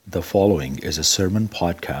The following is a sermon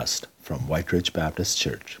podcast from White Ridge Baptist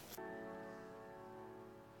Church.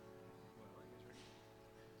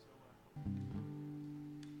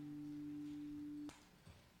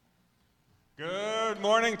 Good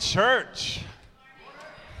morning, church.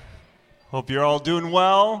 Hope you're all doing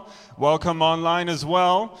well. Welcome online as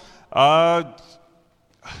well.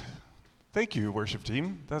 Thank you, worship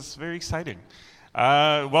team. That's very exciting.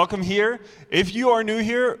 Welcome here. If you are new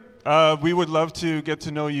here, we would love to get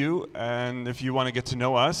to know you. And if you want to get to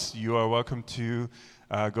know us, you are welcome to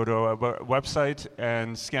go to our website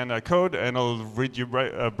and scan that code, and it'll bring you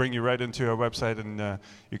right into our website, and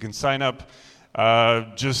you can sign up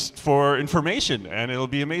just for information, and it'll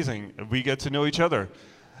be amazing. We get to know each other.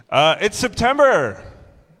 It's September.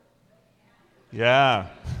 Yeah.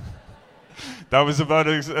 That was about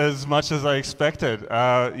as much as I expected.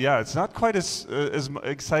 It's not quite as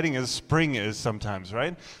exciting as spring is sometimes,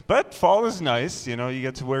 right? But fall is nice. You know, you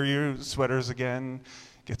get to wear your sweaters again,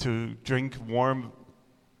 get to drink warm.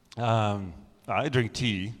 I drink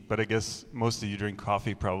tea, but I guess most of you drink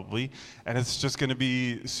coffee probably. And it's just going to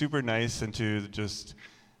be super nice and to just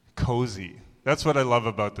cozy. That's what I love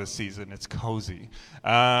about this season. It's cozy.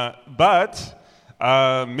 But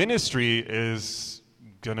ministry is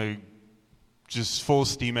going to just full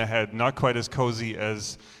steam ahead, not quite as cozy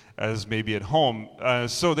as maybe at home.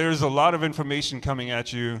 So there's a lot of information coming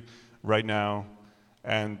at you right now,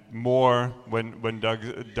 and more when Doug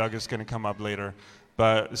is going to come up later.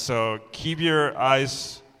 But so keep your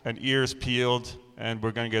eyes and ears peeled, and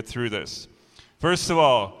we're going to get through this. First of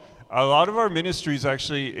all, a lot of our ministries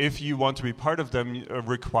actually, if you want to be part of them,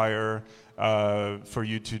 require for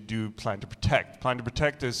you to do Plan to Protect. Plan to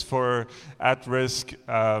Protect is for at-risk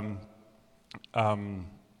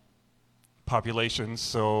populations,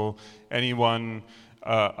 so anyone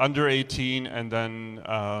under 18 and then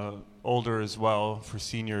older as well for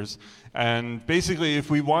seniors. And basically, if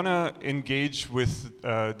we want to engage with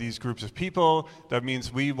these groups of people, that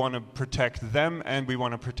means we want to protect them and we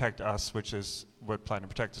want to protect us, which is what Plan to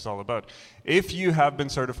Protect is all about. If you have been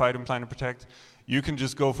certified in Plan to Protect, you can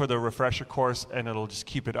just go for the refresher course and it'll just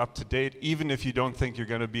keep it up to date. Even if you don't think you're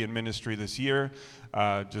going to be in ministry this year,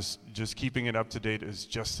 just keeping it up to date is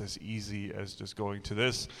just as easy as just going to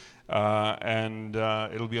this. And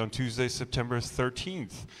it'll be on Tuesday, September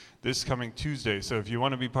 13th, this coming Tuesday. So if you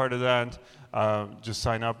want to be part of that, just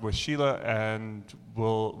sign up with Sheila and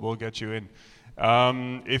we'll get you in.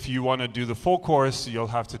 If you want to do the full course, you'll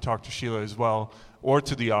have to talk to Sheila as well, or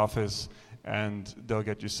to the office, and they'll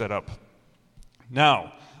get you set up.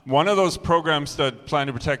 Now, one of those programs that Plan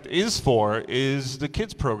to Protect is for is the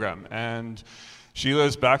kids program, and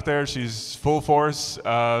Sheila's back there. She's full force.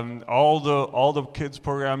 All the kids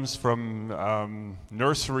programs from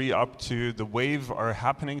nursery up to the Wave are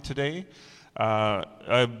happening today,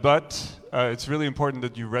 but it's really important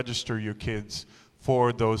that you register your kids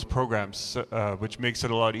for those programs, which makes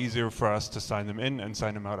it a lot easier for us to sign them in and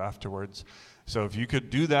sign them out afterwards. So if you could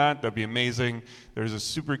do that, that'd be amazing. There's a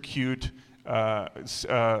super cute QR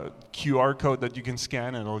code that you can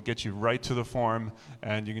scan, and it'll get you right to the form,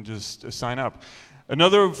 and you can just sign up.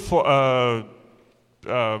 Another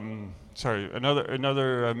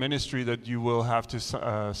ministry that you will have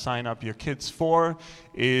to sign up your kids for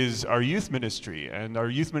is our youth ministry. And our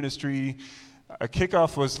youth ministry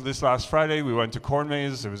kickoff was this last Friday. We went to Corn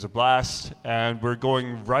Maze. It was a blast, and we're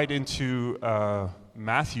going right into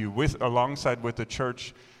Matthew alongside with the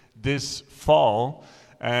church this fall.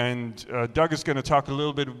 And Doug is going to talk a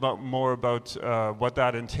little bit more about what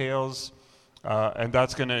that entails, and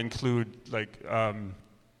that's going to include like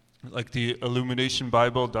the Illumination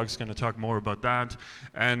Bible. Doug's going to talk more about that,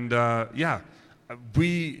 and if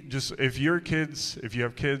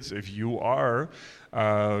you are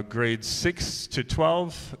grades 6 to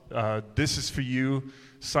 12, this is for you.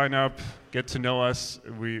 Sign up, get to know us.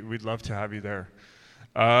 We'd love to have you there.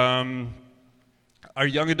 Our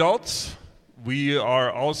young adults, we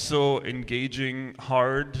are also engaging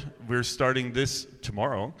hard. We're starting this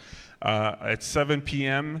tomorrow at 7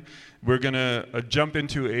 p.m. We're going to jump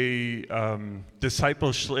into a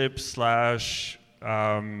discipleship /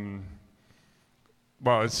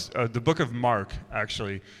 it's the book of Mark,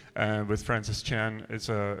 actually, with Francis Chan. It's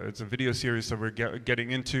a video series that we're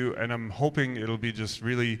getting into, and I'm hoping it'll be just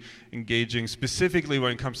really engaging, specifically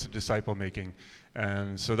when it comes to disciple making.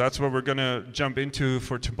 And so that's what we're going to jump into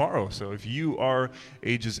for tomorrow. So if you are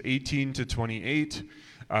ages 18 to 28,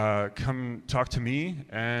 come talk to me,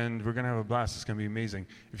 and we're going to have a blast. It's going to be amazing.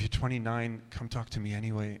 If you're 29, come talk to me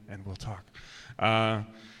anyway, and we'll talk.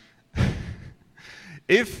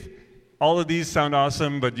 If all of these sound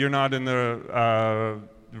awesome, but you're not in the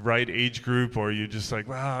right age group, or you're just like,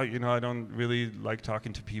 well, I don't really like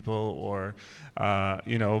talking to people, or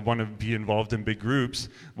want to be involved in big groups,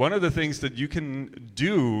 one of the things that you can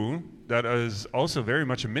do that is also very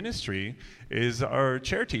much a ministry is our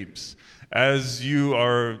chair teams. As you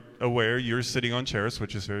are aware, you're sitting on chairs,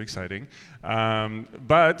 which is very exciting.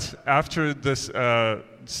 But after this,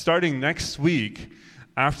 starting next week,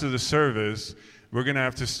 after the service, we're going to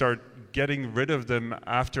have to start getting rid of them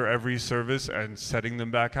after every service and setting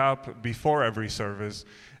them back up before every service.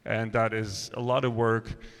 And that is a lot of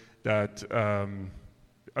work that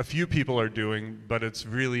a few people are doing, but it's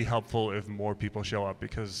really helpful if more people show up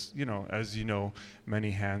because, as you know,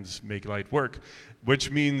 many hands make light work,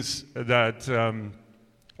 which means that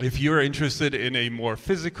if you're interested in a more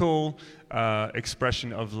physical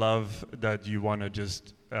expression of love, that you want to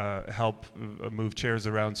just help move chairs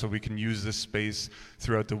around so we can use this space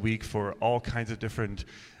throughout the week for all kinds of different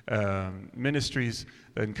ministries,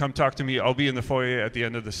 then come talk to me. I'll be in the foyer at the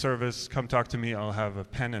end of the service. Come talk to me. I'll have a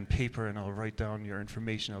pen and paper and I'll write down your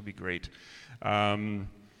information. It'll be great.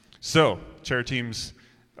 So, chair teams,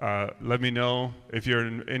 let me know if you're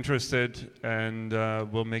interested and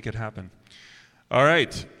we'll make it happen. All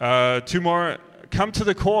right, two more. Come to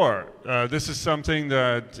the core. This is something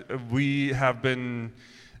that we have been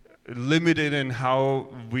limited in how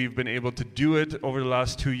we've been able to do it over the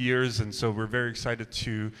last 2 years, and so we're very excited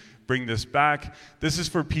to bring this back. This is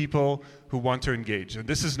for people who want to engage, and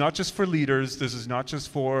this is not just for leaders. This is not just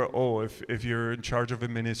for, if you're in charge of a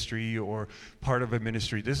ministry or part of a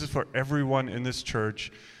ministry. This is for everyone in this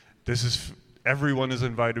church. Everyone is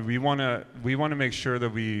invited. We want to make sure that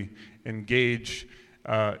we engage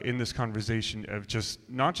in this conversation of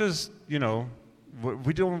not just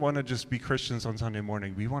we don't want to just be Christians on Sunday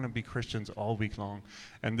morning. We want to be Christians all week long,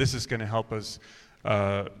 and this is going to help us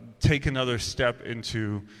take another step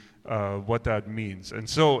into what that means. And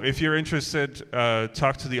so, if you're interested,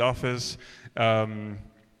 talk to the office.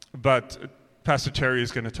 But Pastor Terry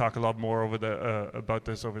is going to talk a lot more about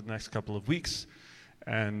this over the next couple of weeks.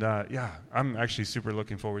 And I'm actually super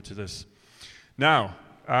looking forward to this. Now,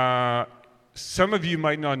 some of you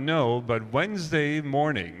might not know, but Wednesday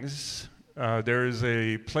mornings, there is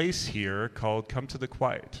a place here called Come to the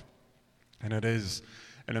Quiet. And it is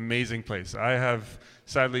an amazing place. I have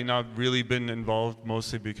sadly not really been involved,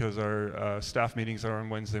 mostly because our staff meetings are on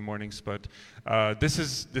Wednesday mornings. But this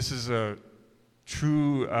is a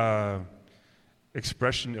true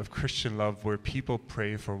expression of Christian love where people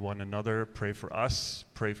pray for one another, pray for us,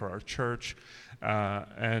 pray for our church.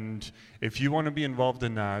 And if you want to be involved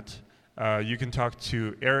in that, you can talk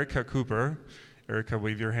to Erica Cooper. Erica,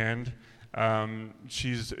 wave your hand.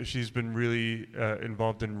 She's been really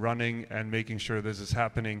involved in running and making sure this is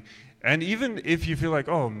happening. And even if you feel like,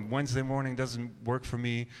 Wednesday morning doesn't work for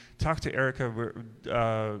me, talk to Erica.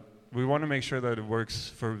 We want to make sure that it works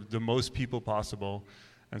for the most people possible,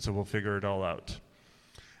 and so we'll figure it all out.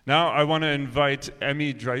 Now I want to invite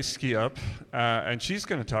Emmy Dreisky up, and she's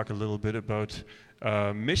going to talk a little bit about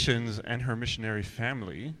missions and her missionary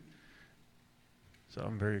family. So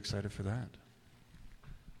I'm very excited for that.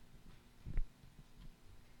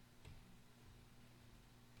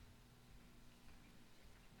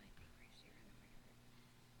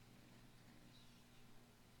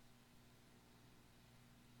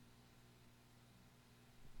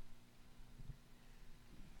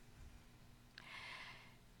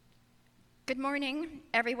 Good morning,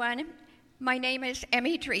 everyone. My name is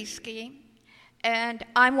Emmy Dreisky, and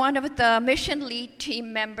I'm one of the Mission Lead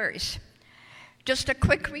team members. Just a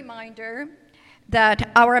quick reminder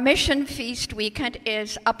that our Mission Feast weekend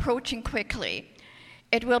is approaching quickly.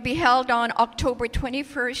 It will be held on October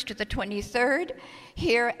 21st to the 23rd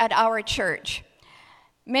here at our church.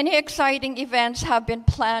 Many exciting events have been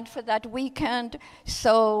planned for that weekend,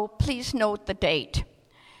 so please note the date.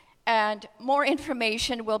 And more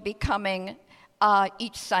information will be coming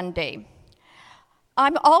each Sunday.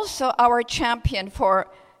 I'm also our champion for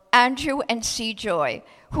Andrew and C-Joy,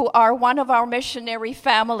 who are one of our missionary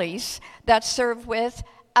families that serve with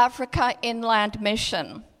Africa Inland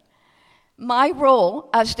Mission. My role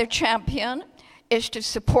as their champion is to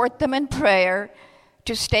support them in prayer,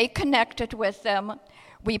 to stay connected with them,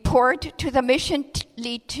 report to the mission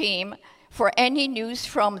lead team for any news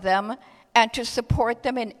from them, and to support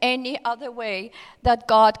them in any other way that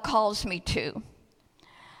God calls me to.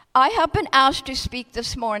 I have been asked to speak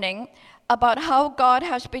this morning about how God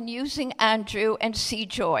has been using Andrew and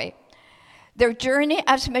C-Joy. Their journey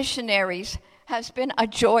as missionaries has been a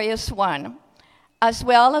joyous one, as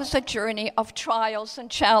well as a journey of trials and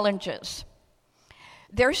challenges.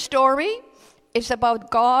 Their story is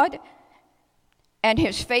about God and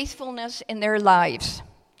His faithfulness in their lives.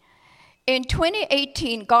 In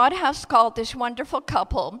 2018, God has called this wonderful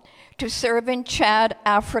couple to serve in Chad,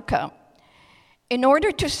 Africa. In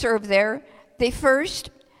order to serve there, they first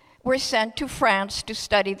were sent to France to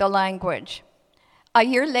study the language. A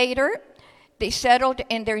year later, they settled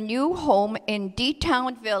in their new home in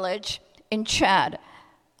D-Town Village in Chad,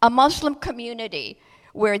 a Muslim community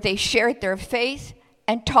where they shared their faith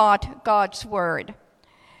and taught God's word.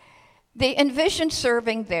 They envisioned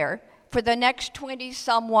serving there for the next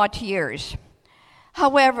 20-somewhat years.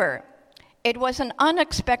 However, it was an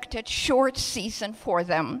unexpected short season for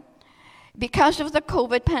them. Because of the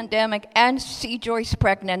COVID pandemic and C-Joy's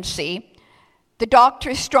pregnancy, the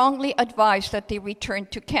doctors strongly advised that they return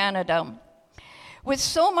to Canada. With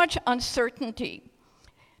so much uncertainty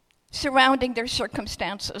surrounding their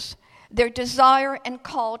circumstances, their desire and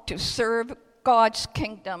call to serve God's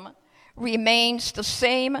kingdom remains the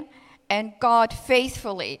same, and God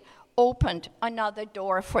faithfully opened another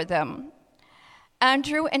door for them.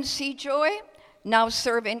 Andrew and C-Joy now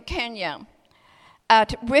serve in Kenya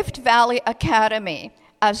at Rift Valley Academy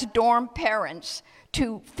as dorm parents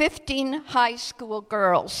to 15 high school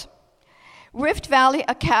girls. Rift Valley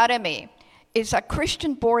Academy is a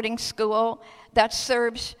Christian boarding school that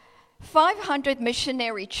serves 500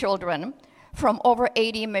 missionary children from over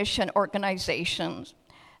 80 mission organizations.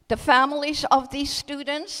 The families of these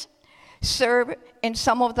students serve in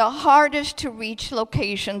some of the hardest to reach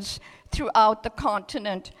locations throughout the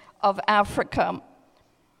continent of Africa.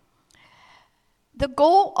 The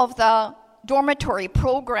goal of the dormitory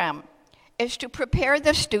program is to prepare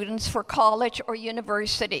the students for college or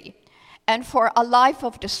university and for a life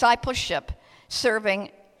of discipleship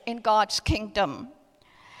serving in God's kingdom.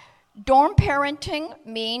 Dorm parenting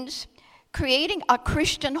means creating a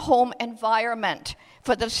Christian home environment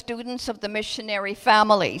for the students of the missionary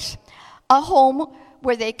families, a home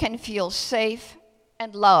where they can feel safe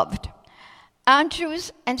and loved.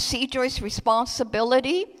 Andrew's and C-Joy's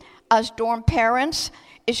responsibility as dorm parents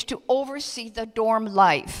is to oversee the dorm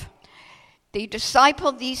life. They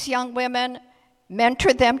disciple these young women,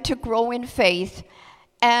 mentor them to grow in faith,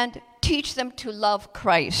 and teach them to love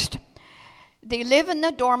Christ. They live in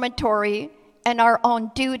the dormitory and are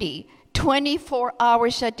on duty 24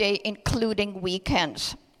 hours a day, including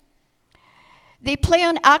weekends. They play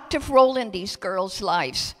an active role in these girls'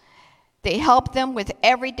 lives. They help them with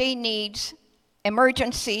everyday needs,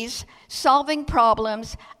 emergencies, solving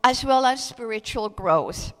problems, as well as spiritual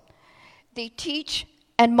growth. They teach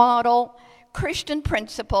and model Christian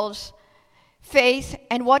principles, faith,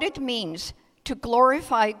 and what it means to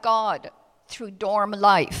glorify God through dorm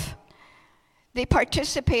life. They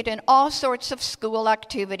participate in all sorts of school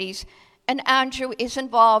activities, and Andrew is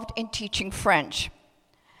involved in teaching French.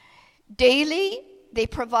 Daily, they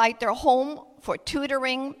provide their home for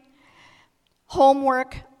tutoring,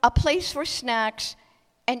 homework, a place for snacks,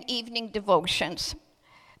 and evening devotions.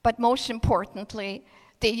 But most importantly,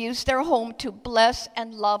 they use their home to bless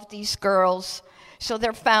and love these girls so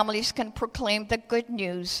their families can proclaim the good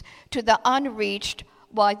news to the unreached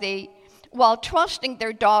while trusting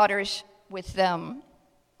their daughters with them.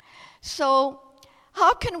 So,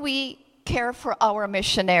 how can we care for our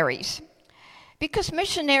missionaries? Because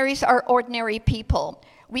missionaries are ordinary people.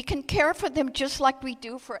 We can care for them just like we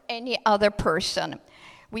do for any other person.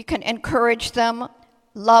 We can encourage them,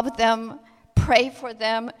 love them, pray for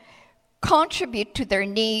them, contribute to their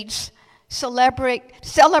needs,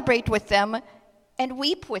 celebrate with them, and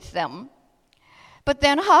weep with them. But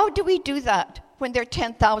then how do we do that when they're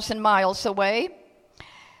 10,000 miles away?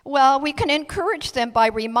 Well, we can encourage them by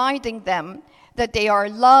reminding them that they are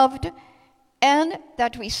loved and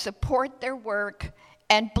that we support their work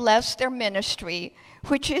and bless their ministry,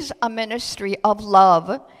 which is a ministry of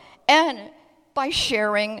love, and by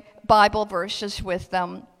sharing Bible verses with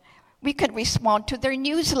them. We can respond to their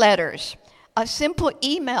newsletters. A simple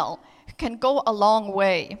email can go a long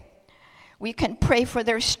way. We can pray for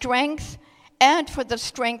their strength and for the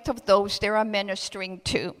strength of those they are ministering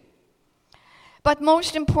to. But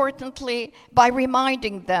most importantly, by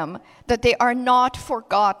reminding them that they are not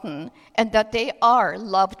forgotten and that they are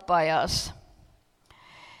loved by us.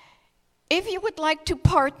 If you would like to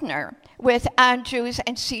partner with Andrew's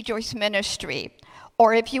and C-Joy's ministry,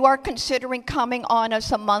 or if you are considering coming on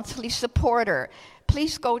as a monthly supporter,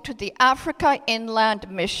 please go to the Africa Inland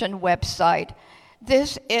Mission website.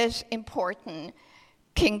 This is important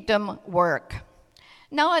kingdom work.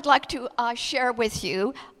 Now I'd like to share with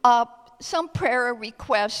you some prayer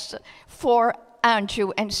requests for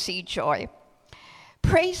Andrew and C-Joy.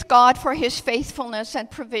 Praise God for his faithfulness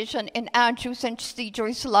and provision in Andrew's and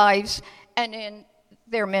C-Joy's lives and in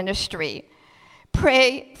their ministry.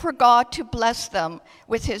 Pray for God to bless them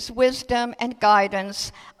with his wisdom and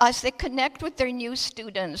guidance as they connect with their new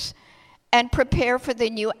students and prepare for the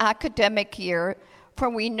new academic year, for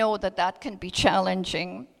we know that that can be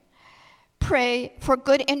challenging. Pray for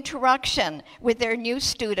good interaction with their new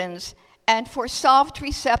students and for soft,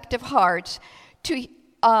 receptive hearts to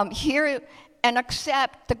hear and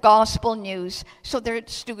accept the gospel news so their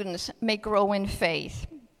students may grow in faith.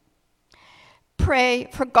 Pray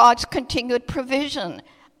for God's continued provision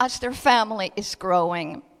as their family is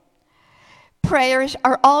growing. Prayers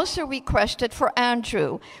are also requested for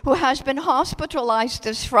Andrew, who has been hospitalized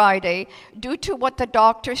this Friday due to what the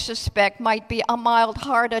doctors suspect might be a mild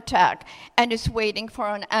heart attack and is waiting for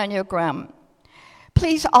an angiogram.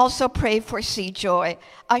 Please also pray for C-Joy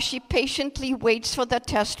as she patiently waits for the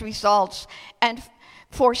test results and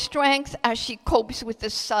for strength as she copes with the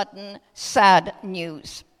sudden, sad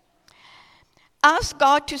news. Ask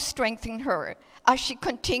God to strengthen her as she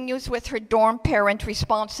continues with her dorm parent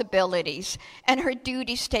responsibilities and her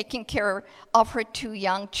duties taking care of her 2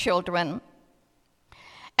 young children.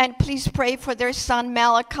 And please pray for their son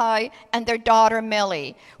Malachi and their daughter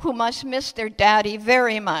Millie, who must miss their daddy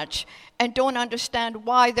very much and don't understand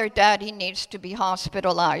why their daddy needs to be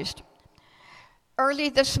hospitalized. Early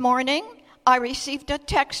this morning, I received a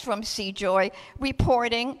text from C-Joy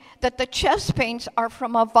reporting that the chest pains are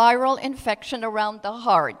from a viral infection around the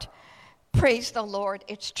heart. Praise the Lord,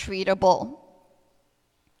 it's treatable.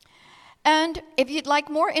 And if you'd like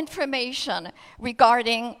more information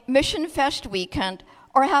regarding Mission Fest weekend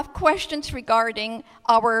or have questions regarding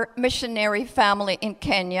our missionary family in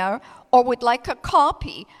Kenya or would like a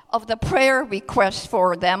copy of the prayer request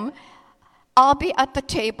for them, I'll be at the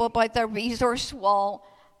table by the resource wall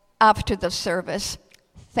after the service.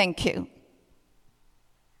 Thank you.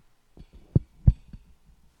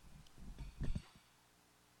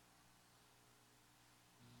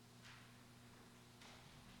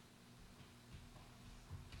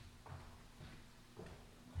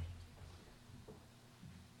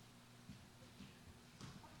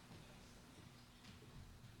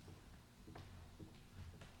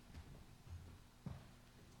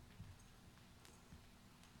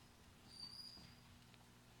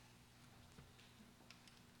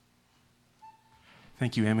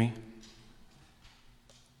 Thank you, Emmy.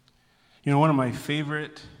 You know, one of my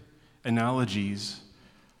favorite analogies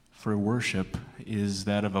for worship is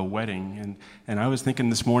that of a wedding. And I was thinking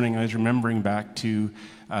this morning, I was remembering back to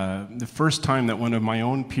the first time that one of my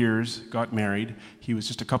own peers got married. He was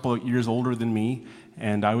just a couple of years older than me,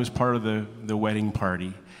 and I was part of the wedding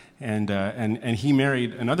party. And he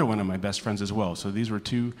married another one of my best friends as well. So these were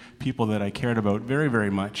 2 people that I cared about very, very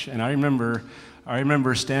much. And I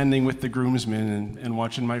remember standing with the groomsmen and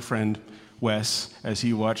watching my friend Wes as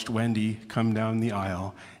he watched Wendy come down the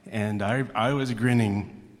aisle. And I was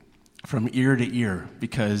grinning from ear to ear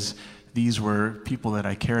because these were people that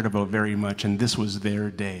I cared about very much, and this was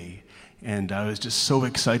their day. And I was just so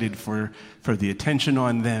excited for the attention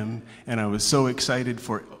on them, and I was so excited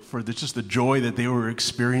for just the joy that they were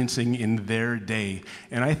experiencing in their day.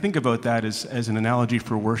 And I think about that as an analogy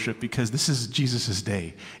for worship because this is Jesus'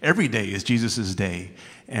 day. Every day is Jesus' day.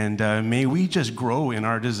 And may we just grow in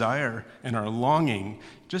our desire and our longing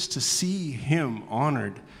just to see him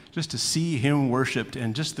honored, just to see him worshiped,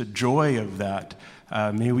 and just the joy of that.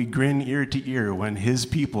 May we grin ear to ear when his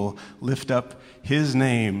people lift up his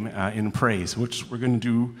name in praise, which we're going to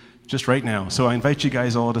do just right now. So I invite you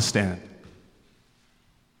guys all to stand.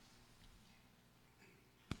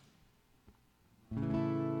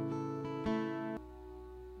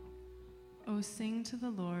 Oh, sing to the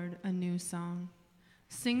Lord a new song.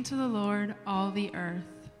 Sing to the Lord, all the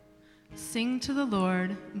earth. Sing to the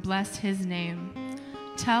Lord, bless his name.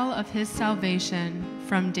 Tell of his salvation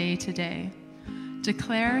from day to day.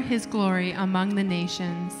 Declare his glory among the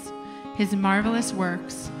nations, his marvelous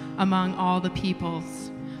works among all the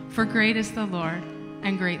peoples. For great is the Lord,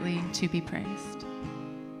 and greatly to be praised.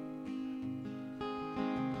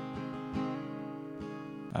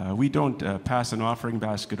 We don't pass an offering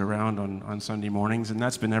basket around on Sunday mornings, and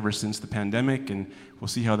that's been ever since the pandemic, and we'll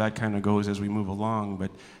see how that kind of goes as we move along.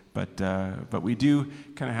 But we do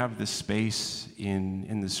kind of have this space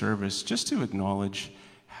in the service just to acknowledge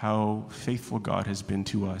how faithful God has been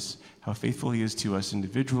to us, how faithful he is to us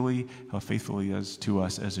individually, how faithful he is to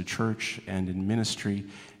us as a church and in ministry.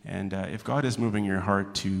 And if God is moving your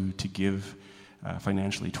heart to give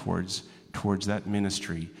financially towards that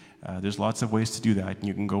ministry, there's lots of ways to do that.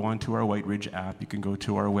 You can go onto our White Ridge app. You can go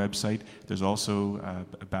to our website. There's also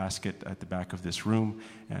a basket at the back of this room.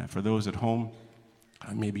 For those at home,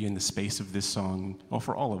 maybe in the space of this song, well,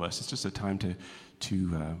 for all of us, it's just a time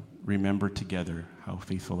to remember together how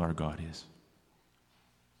faithful our God is.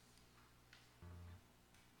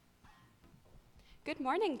 Good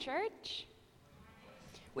morning, church.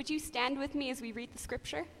 Would you stand with me as we read the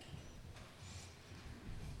scripture?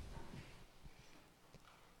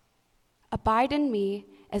 Abide in me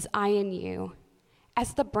as I in you.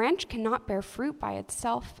 As the branch cannot bear fruit by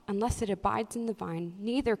itself unless it abides in the vine,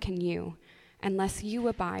 neither can you unless you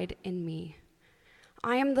abide in me.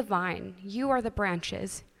 I am the vine, you are the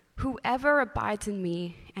branches. Whoever abides in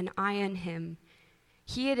me and I in him,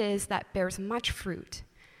 he it is that bears much fruit.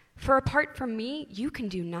 For apart from me, you can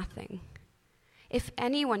do nothing. If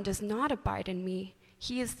anyone does not abide in me,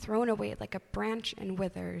 he is thrown away like a branch and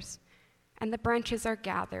withers, and the branches are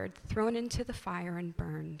gathered, thrown into the fire and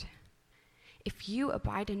burned. If you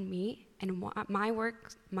abide in me and my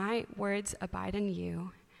words abide in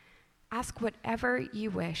you, ask whatever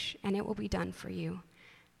you wish, and it will be done for you.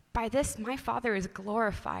 By this my Father is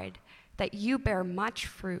glorified, that you bear much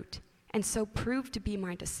fruit, and so prove to be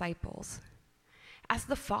my disciples. As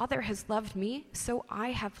the Father has loved me, so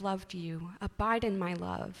I have loved you. Abide in my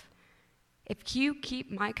love. If you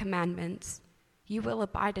keep my commandments, you will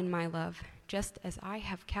abide in my love, just as I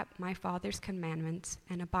have kept my Father's commandments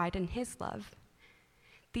and abide in his love.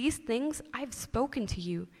 These things I've spoken to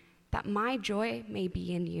you, that my joy may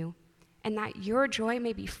be in you, and that your joy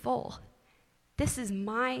may be full. This is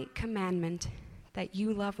my commandment, that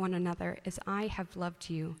you love one another as I have loved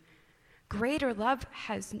you. Greater love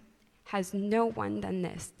has no one than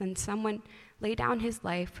this, than someone lay down his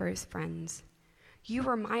life for his friends. You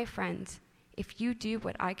are my friends if you do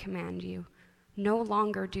what I command you. No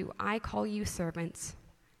longer do I call you servants,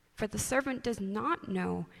 for the servant does not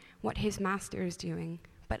know what his master is doing,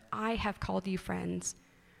 but I have called you friends.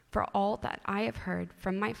 For all that I have heard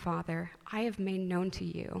from my Father, I have made known to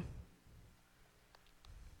you.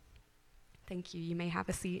 Thank you. You may have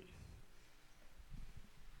a seat.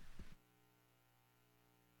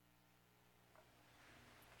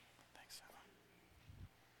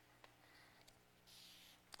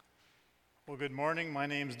 Well, good morning. My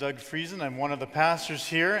name is Doug Friesen. I'm one of the pastors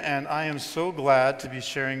here, and I am so glad to be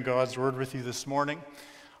sharing God's Word with you this morning.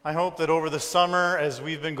 I hope that over the summer, as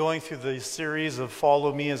we've been going through the series of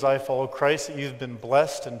Follow Me as I Follow Christ, that you've been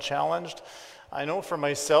blessed and challenged. I know for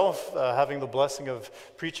myself, having the blessing of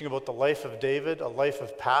preaching about the life of David, a life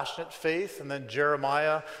of passionate faith, and then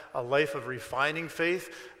Jeremiah, a life of refining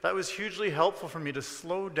faith, that was hugely helpful for me to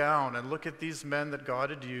slow down and look at these men that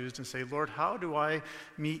God had used and say, Lord, how do I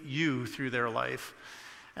meet you through their life?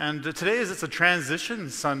 And today it's a transition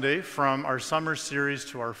Sunday from our summer series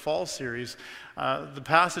to our fall series. The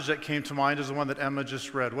passage that came to mind is the one that Emma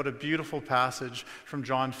just read. What a beautiful passage from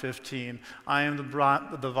John 15. I am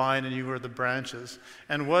the vine and you are the branches.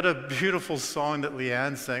 And what a beautiful song that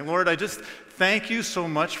Leanne sang. Lord, I just thank you so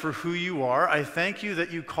much for who you are. I thank you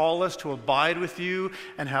that you call us to abide with you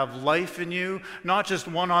and have life in you, not just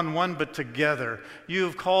one-on-one, but together. You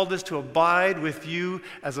have called us to abide with you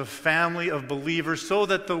as a family of believers so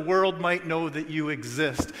that the world might know that you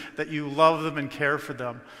exist, that you love them and care for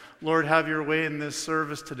them. Lord, have your way in this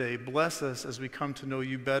service today. Bless us as we come to know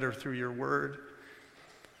you better through your word.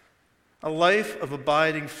 A life of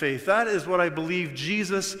abiding faith. That is what I believe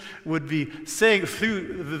Jesus would be saying,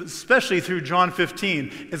 especially through John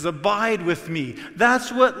 15, is abide with me.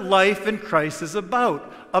 That's what life in Christ is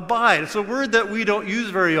about. Abide. It's a word that we don't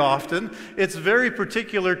use very often. It's very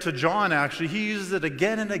particular to John, actually. He uses it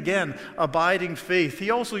again and again, abiding faith.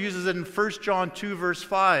 He also uses it in 1 John 2, verse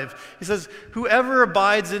 5. He says, whoever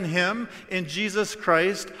abides in him, in Jesus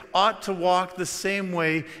Christ, ought to walk the same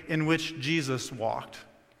way in which Jesus walked.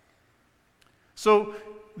 So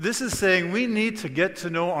this is saying we need to get to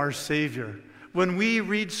know our Savior. When we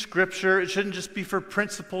read Scripture, it shouldn't just be for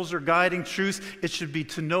principles or guiding truths. It should be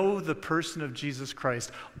to know the person of Jesus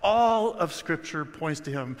Christ. All of Scripture points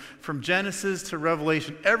to him. From Genesis to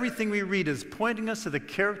Revelation, everything we read is pointing us to the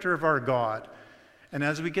character of our God. And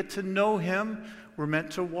as we get to know him, we're meant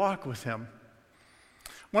to walk with him.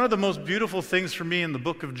 One of the most beautiful things for me in the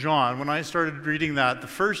book of John, when I started reading that, the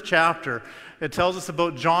first chapter, it tells us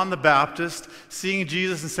about John the Baptist seeing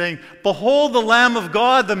Jesus and saying, behold the Lamb of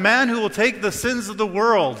God, the man who will take the sins of the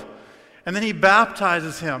world. And then he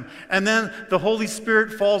baptizes him. And then the Holy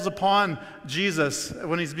Spirit falls upon Jesus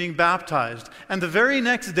when he's being baptized. And the very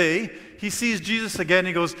next day, he sees Jesus again.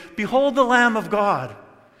 He goes, behold the Lamb of God.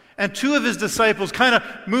 And two of his disciples kind of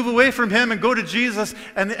move away from him and go to Jesus,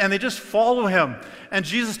 and they just follow him. And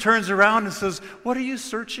Jesus turns around and says, what are you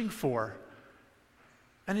searching for?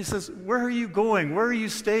 And he says, where are you going? Where are you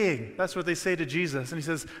staying? That's what they say to Jesus. And he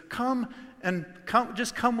says, come and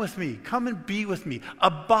just come with me. Come and be with me.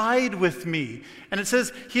 Abide with me. And it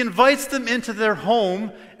says he invites them into their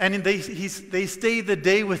home, and they stay the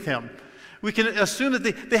day with him. We can assume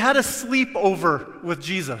that they had a sleepover with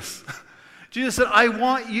Jesus. Jesus said, I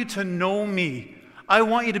want you to know me. I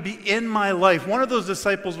want you to be in my life. One of those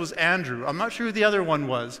disciples was Andrew. I'm not sure who the other one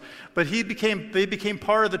was, but they became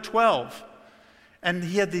part of the 12. And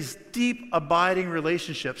he had these deep, abiding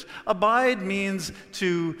relationships. Abide means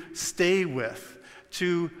to stay with,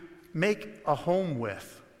 to make a home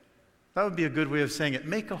with. That would be a good way of saying it.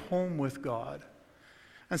 Make a home with God.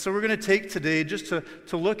 And so we're going to take today just to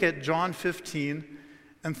look at John 15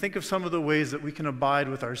 and think of some of the ways that we can abide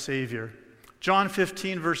with our Savior. John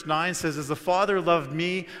 15, verse 9 says, as the Father loved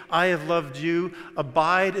me, I have loved you.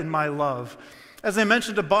 Abide in my love. As I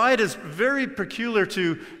mentioned, abide is very particular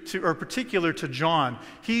to John.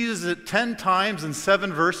 He uses it 10 times in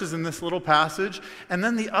 7 verses in this little passage. And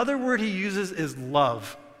then the other word he uses is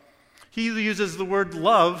love. He uses the word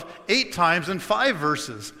love 8 times in 5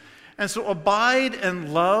 verses. And so abide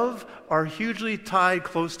and love are hugely tied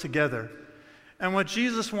close together. And what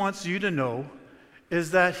Jesus wants you to know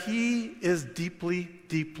is that he is deeply,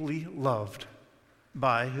 deeply loved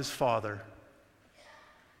by his Father.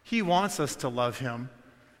 He wants us to love him,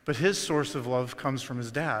 but his source of love comes from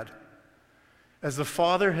his dad. As the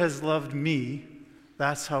Father has loved me,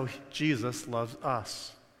 that's how Jesus loves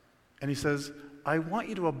us. And he says, I want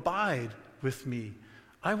you to abide with me.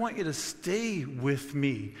 I want you to stay with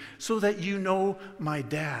me so that you know my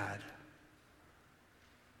dad.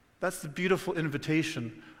 That's the beautiful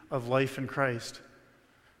invitation of life in Christ.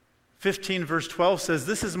 15 verse 12 says,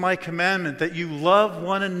 this is my commandment, that you love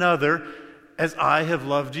one another as I have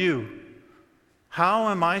loved you. How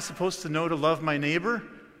am I supposed to know to love my neighbor?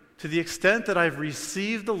 To the extent that I've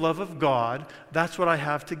received the love of God, that's what I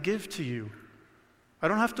have to give to you. I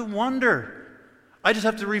don't have to wonder. I just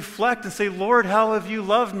have to reflect and say, Lord, how have you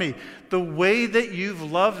loved me? The way that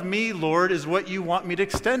you've loved me, Lord, is what you want me to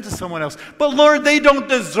extend to someone else. But Lord, they don't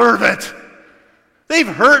deserve it. They've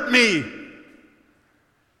hurt me.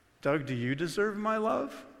 Doug, do you deserve my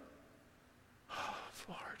love? Oh,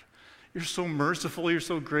 Lord, you're so merciful, you're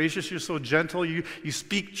so gracious, you're so gentle, you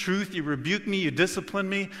speak truth, you rebuke me, you discipline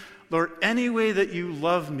me. Lord, any way that you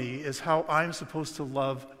love me is how I'm supposed to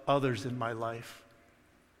love others in my life.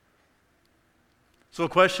 So a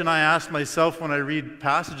question I ask myself when I read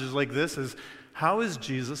passages like this is, how has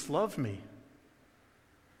Jesus loved me?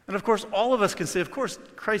 And of course, all of us can say, of course,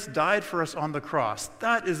 Christ died for us on the cross.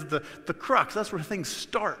 That is the crux. That's where things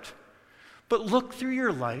start. But look through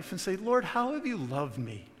your life and say, Lord, how have you loved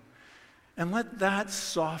me? And let that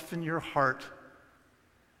soften your heart.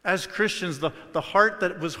 As Christians, the heart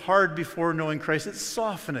that was hard before knowing Christ, it's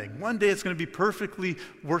softening. One day it's going to be perfectly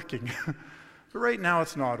working. But right now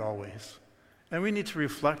it's not always. And we need to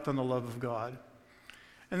reflect on the love of God.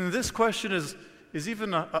 And this question is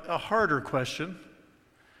even a harder question.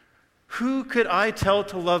 Who could I tell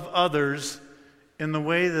to love others in the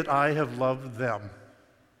way that I have loved them?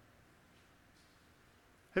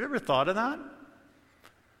 Have you ever thought of that?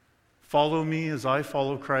 Follow me as I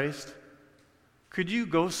follow Christ. Could you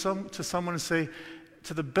go to someone and say,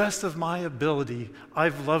 to the best of my ability,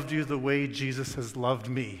 I've loved you the way Jesus has loved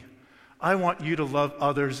me. I want you to love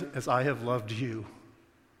others as I have loved you.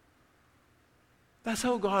 That's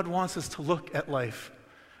how God wants us to look at life,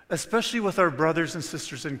 especially with our brothers and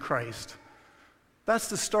sisters in Christ. That's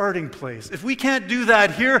the starting place. If we can't do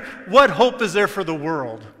that here, what hope is there for the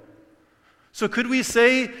world? So could we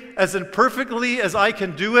say, as imperfectly as I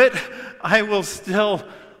can do it, I will still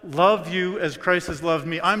love you as Christ has loved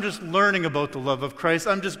me. I'm just learning about the love of Christ.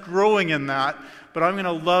 I'm just growing in that. But I'm going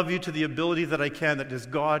to love you to the ability that I can, that is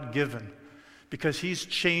God-given. Because he's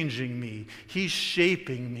changing me. He's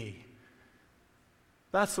shaping me.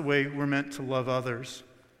 That's the way we're meant to love others.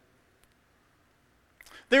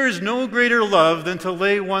 There is no greater love than to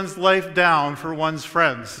lay one's life down for one's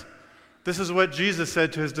friends. This is what Jesus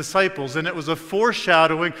said to his disciples, and it was a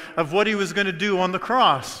foreshadowing of what he was going to do on the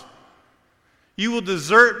cross. You will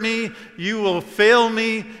desert me, you will fail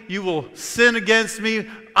me, you will sin against me.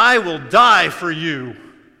 I will die for you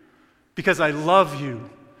because I love you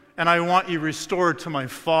and I want you restored to my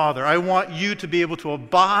Father. I want you to be able to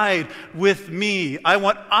abide with me. I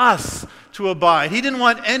want us to abide. He didn't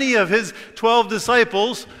want any of his 12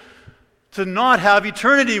 disciples to not have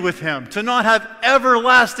eternity with him, to not have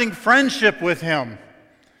everlasting friendship with him.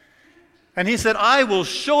 And he said, I will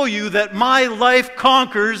show you that my life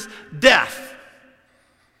conquers death.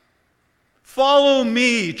 Follow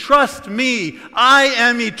me, trust me, I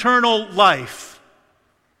am eternal life.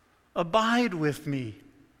 Abide with me.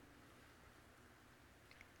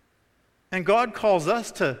 And God calls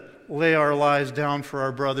us to lay our lives down for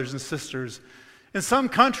our brothers and sisters. In some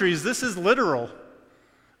countries, this is literal.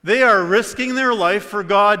 They are risking their life for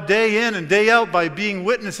God day in and day out by being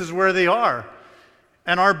witnesses where they are.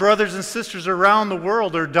 And our brothers and sisters around the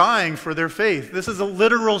world are dying for their faith. This is a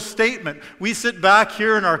literal statement. We sit back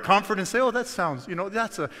here in our comfort and say, oh, that sounds,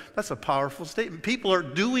 that's a powerful statement. People are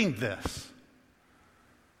doing this.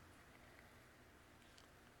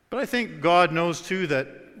 But I think God knows too that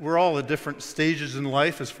we're all at different stages in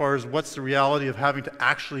life as far as what's the reality of having to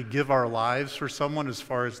actually give our lives for someone as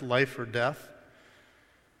far as life or death.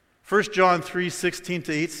 1 John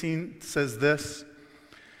 3:16-18 says this.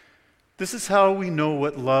 This is how we know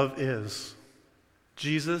what love is.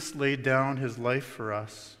 Jesus laid down his life for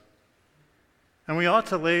us. And we ought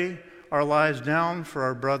to lay our lives down for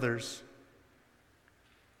our brothers.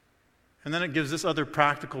 And then it gives this other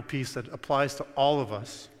practical piece that applies to all of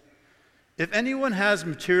us. If anyone has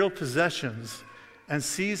material possessions and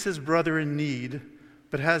sees his brother in need,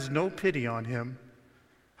 but has no pity on him,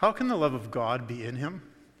 how can the love of God be in him?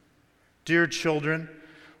 Dear children,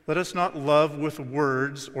 let us not love with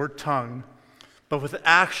words or tongue, but with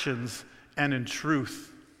actions and in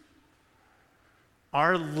truth.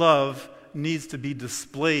 Our love needs to be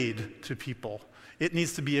displayed to people. It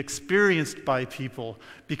needs to be experienced by people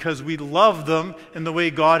because we love them in the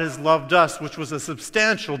way God has loved us, which was a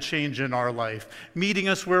substantial change in our life, meeting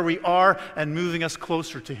us where we are and moving us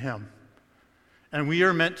closer to Him. And we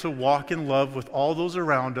are meant to walk in love with all those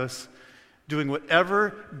around us, doing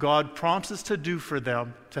whatever God prompts us to do for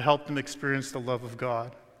them to help them experience the love of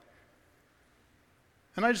God.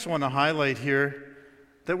 And I just want to highlight here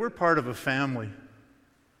that we're part of a family.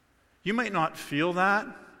 You might not feel that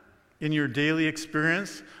in your daily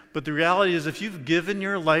experience, but the reality is if you've given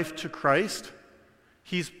your life to Christ,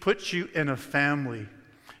 He's put you in a family.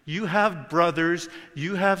 You have brothers,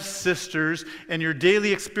 you have sisters, and your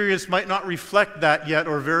daily experience might not reflect that yet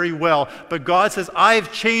or very well, but God says,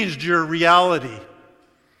 I've changed your reality.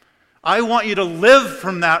 I want you to live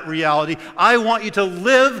from that reality. I want you to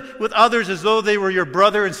live with others as though they were your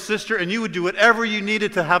brother and sister, and you would do whatever you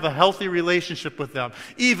needed to have a healthy relationship with them,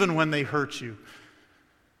 even when they hurt you,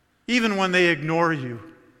 even when they ignore you,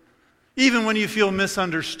 even when you feel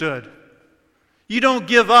misunderstood. You don't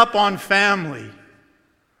give up on family.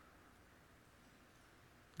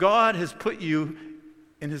 God has put you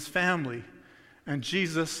in His family, and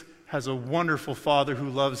Jesus has a wonderful Father who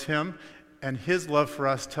loves Him, and His love for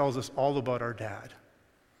us tells us all about our dad.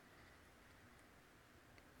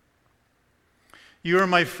 You are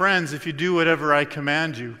my friends if you do whatever I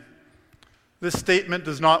command you. This statement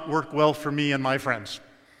does not work well for me and my friends.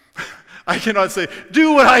 I cannot say,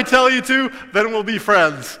 do what I tell you to, then we'll be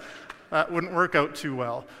friends. That wouldn't work out too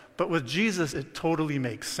well. But with Jesus, it totally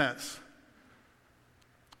makes sense.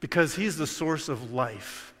 Because He's the source of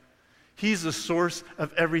life. He's the source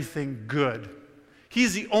of everything good.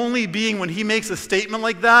 He's the only being, when He makes a statement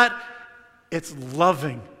like that, it's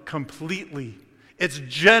loving completely. It's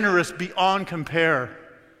generous beyond compare.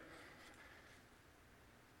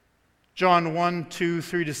 John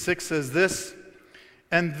 1:2-3-6 says this,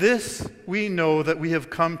 and this we know that we have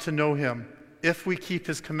come to know Him, if we keep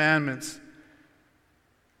His commandments.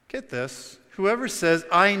 Get this, whoever says,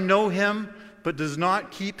 I know Him, but does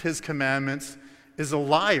not keep His commandments is a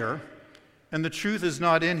liar, and the truth is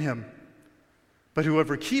not in him. But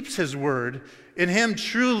whoever keeps His word, in him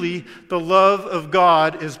truly the love of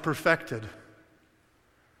God is perfected.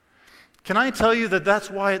 Can I tell you that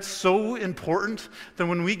that's why it's so important that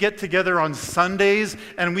when we get together on Sundays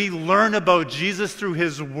and we learn about Jesus through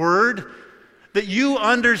His word, that you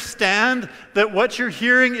understand that what you're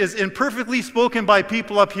hearing is imperfectly spoken by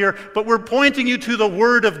people up here, but we're pointing you to the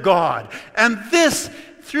Word of God. And this,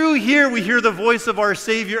 through here, we hear the voice of our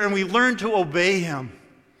Savior and we learn to obey Him.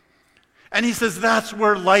 And He says that's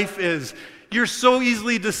where life is. You're so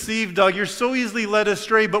easily deceived, Doug. You're so easily led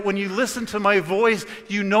astray, but when you listen to my voice,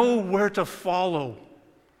 you know where to follow.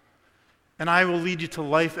 And I will lead you to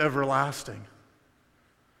life everlasting.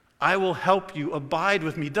 I will help you. Abide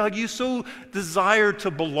with me. Doug, you so desire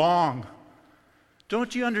to belong.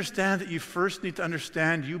 Don't you understand that you first need to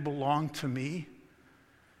understand you belong to me?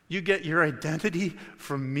 You get your identity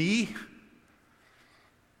from me.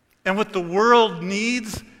 And what the world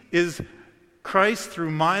needs is Christ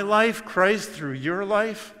through my life, Christ through your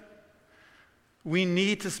life. We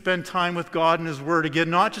need to spend time with God and His Word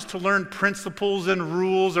again, not just to learn principles and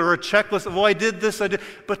rules or a checklist of, oh, I did this,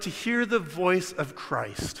 but to hear the voice of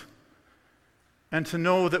Christ. And to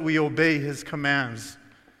know that we obey His commands.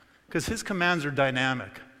 Because His commands are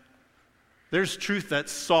dynamic. There's truth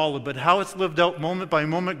that's solid, but how it's lived out moment by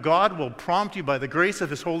moment, God will prompt you by the grace of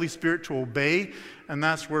His Holy Spirit to obey, and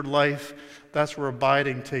that's where life, that's where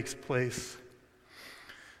abiding takes place.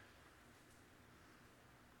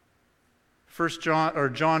 John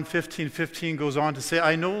 15:15 goes on to say,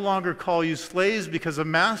 I no longer call you slaves because a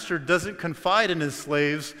master doesn't confide in his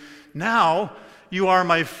slaves. Now you are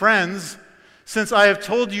my friends, since I have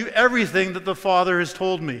told you everything that the Father has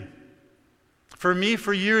told me. For me,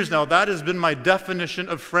 for years now, that has been my definition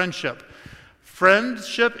of friendship.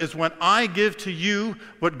 Friendship is when I give to you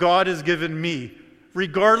what God has given me,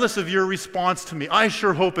 regardless of your response to me. I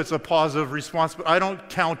sure hope it's a positive response, but I don't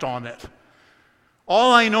count on it.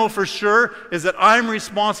 All I know for sure is that I'm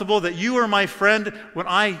responsible, that you are my friend when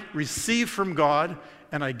I receive from God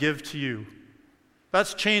and I give to you.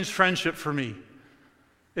 That's changed friendship for me.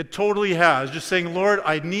 It totally has. Just saying, Lord,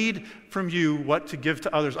 I need from you what to give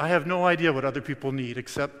to others. I have no idea what other people need,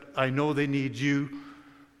 except I know they need you,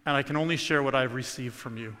 and I can only share what I've received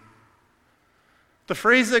from you. The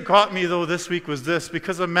phrase that got me, though, this week was this: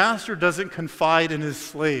 because a master doesn't confide in his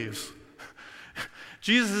slaves.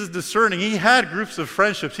 Jesus is discerning. He had groups of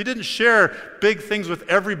friendships. He didn't share big things with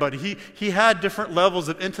everybody. He had different levels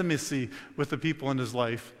of intimacy with the people in his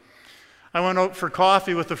life. I went out for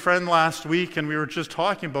coffee with a friend last week, and we were just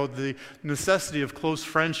talking about the necessity of close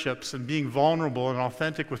friendships and being vulnerable and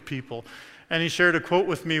authentic with people. And he shared a quote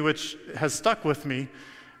with me which has stuck with me.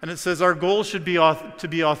 And it says, our goal should be to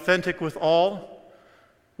be authentic with all,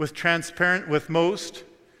 with transparent with most,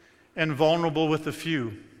 and vulnerable with the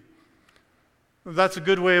few. That's a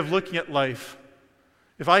good way of looking at life.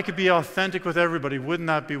 If I could be authentic with everybody, wouldn't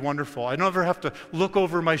that be wonderful? I never have to look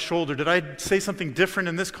over my shoulder. Did I say something different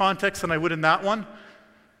in this context than I would in that one?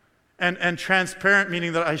 And transparent,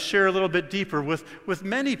 meaning that I share a little bit deeper with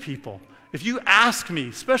many people. If you ask me,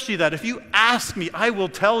 especially that, if you ask me, I will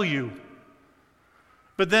tell you.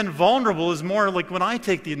 But then vulnerable is more like when I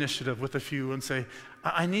take the initiative with a few and say,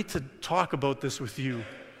 I need to talk about this with you.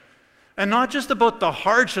 And not just about the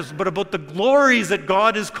hardships, but about the glories that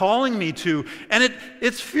God is calling me to. And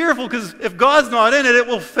it's fearful because if God's not in it, it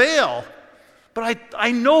will fail. But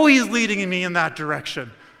I know He's leading me in that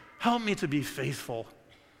direction. Help me to be faithful.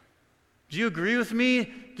 Do you agree with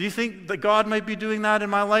me? Do you think that God might be doing that in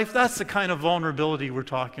my life? That's the kind of vulnerability we're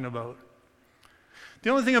talking about. The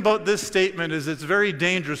only thing about this statement is it's very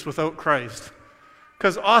dangerous without Christ.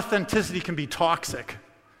 Because authenticity can be toxic.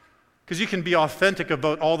 Because you can be authentic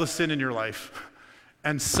about all the sin in your life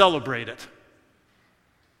and celebrate it.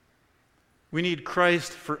 We need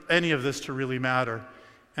Christ for any of this to really matter.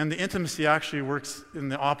 And the intimacy actually works in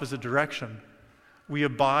the opposite direction. We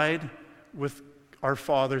abide with our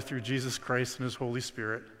Father through Jesus Christ and His Holy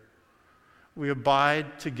Spirit. We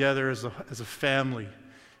abide together as a family,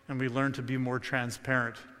 and we learn to be more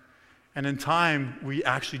transparent. And in time, we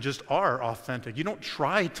actually just are authentic. You don't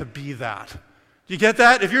try to be that. You get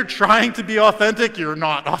that? If you're trying to be authentic, you're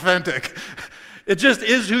not authentic. It just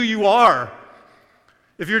is who you are.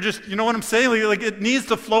 If you're just, you know what I'm saying? Like it needs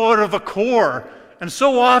to flow out of a core. And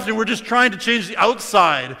so often we're just trying to change the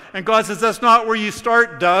outside. And God says, that's not where you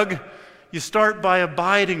start, Doug. You start by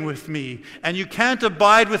abiding with me. And you can't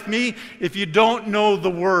abide with me if you don't know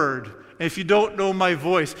the Word, if you don't know my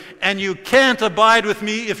voice. And you can't abide with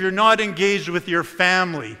me if you're not engaged with your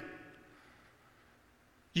family.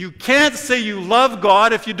 You can't say you love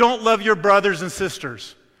God if you don't love your brothers and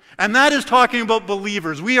sisters. And that is talking about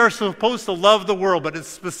believers. We are supposed to love the world, but it's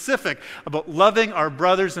specific about loving our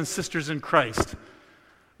brothers and sisters in Christ.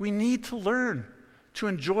 We need to learn to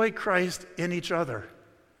enjoy Christ in each other.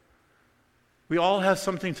 We all have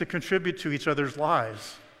something to contribute to each other's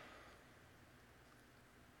lives.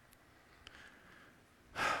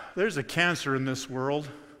 There's a cancer in this world.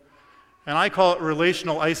 And I call it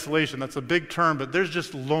relational isolation. That's a big term, but there's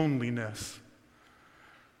just loneliness.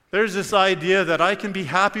 There's this idea that I can be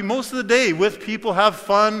happy most of the day with people, have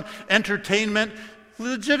fun, entertainment,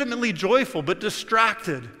 legitimately joyful, but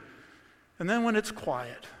distracted. And then when it's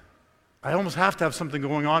quiet, I almost have to have something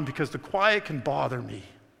going on because the quiet can bother me.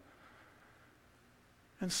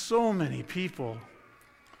 And so many people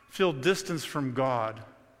feel distance from God.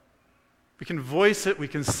 We can voice it, we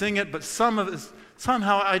can sing it, but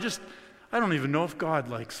somehow I don't even know if God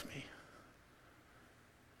likes me.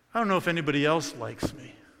 I don't know if anybody else likes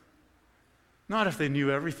me. Not if they knew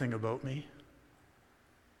everything about me.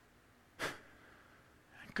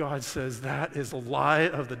 God says that is a lie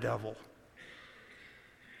of the devil.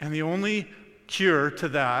 And the only cure to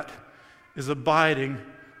that is abiding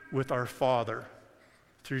with our Father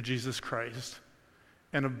through Jesus Christ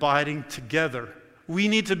and abiding together. We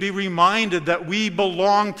need to be reminded that we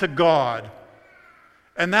belong to God.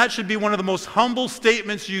 And that should be one of the most humble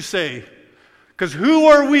statements you say. Because who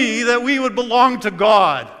are we that we would belong to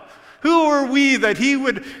God? Who are we that he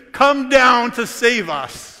would come down to save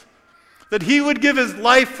us? That he would give his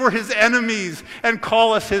life for his enemies and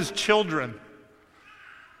call us his children?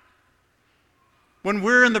 When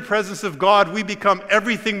we're in the presence of God, we become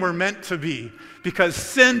everything we're meant to be, because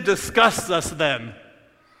sin disgusts us then.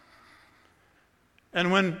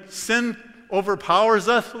 And when sin overpowers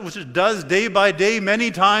us, which it does day by day,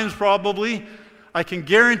 many times probably, I can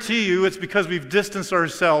guarantee you it's because we've distanced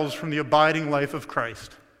ourselves from the abiding life of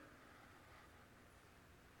Christ.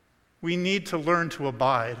 We need to learn to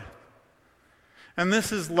abide. And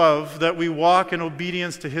this is love, that we walk in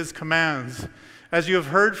obedience to his commands. As you have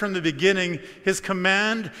heard from the beginning, his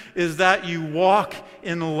command is that you walk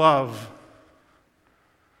in love.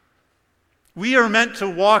 We are meant to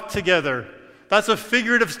walk together. That's a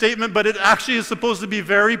figurative statement, but it actually is supposed to be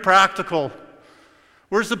very practical.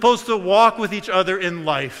 We're supposed to walk with each other in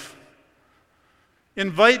life.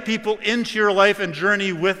 Invite people into your life and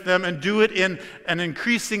journey with them, and do it in an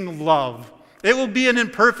increasing love. It will be an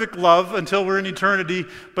imperfect love until we're in eternity,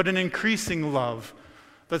 but an increasing love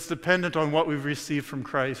that's dependent on what we've received from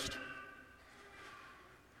Christ.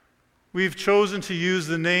 We've chosen to use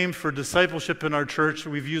the name for discipleship in our church.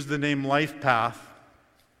 We've used the name Life Path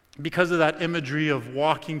because of that imagery of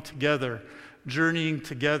walking together, journeying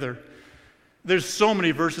together. There's so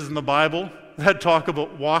many verses in the Bible that talk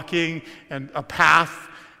about walking and a path,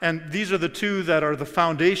 and these are the two that are the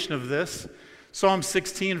foundation of this. Psalm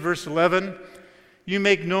 16, verse 11, "You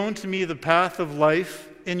make known to me the path of life.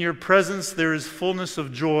 In your presence there is fullness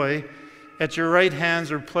of joy. At your right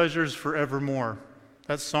hands are pleasures forevermore."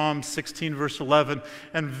 That's Psalm 16, verse 11.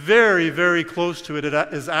 And very, very close to it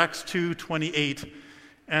is Acts 2:28.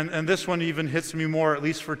 And this one even hits me more, at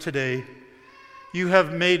least for today. "You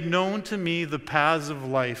have made known to me the paths of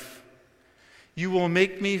life. You will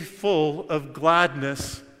make me full of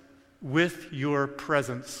gladness with your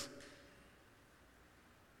presence."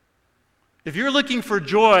 If you're looking for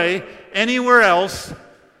joy anywhere else,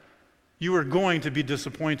 you are going to be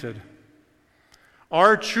disappointed.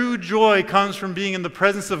 Our true joy comes from being in the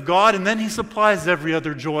presence of God, and then he supplies every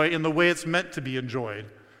other joy in the way it's meant to be enjoyed.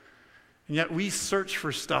 And yet we search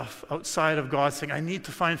for stuff outside of God, saying, I need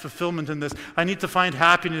to find fulfillment in this. I need to find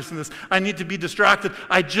happiness in this. I need to be distracted.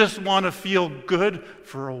 I just want to feel good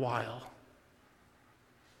for a while.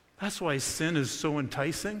 That's why sin is so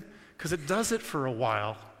enticing, because it does it for a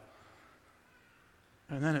while.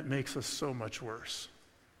 And then it makes us so much worse.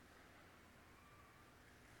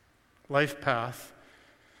 Life path.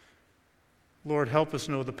 Lord, help us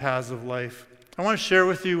know the paths of life. I want to share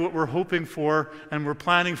with you what we're hoping for and we're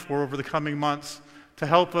planning for over the coming months to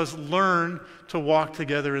help us learn to walk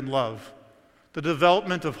together in love. The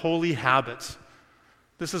development of holy habits.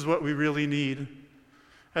 This is what we really need.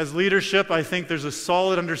 As leadership, I think there's a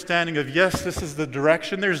solid understanding of, yes, this is the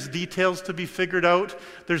direction. There's details to be figured out.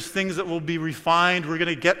 There's things that will be refined. We're going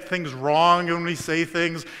to get things wrong when we say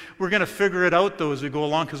things. We're going to figure it out, though, as we go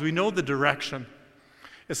along, because we know the direction.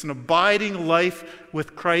 It's an abiding life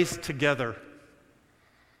with Christ together.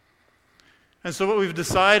 And so what we've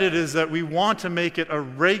decided is that we want to make it a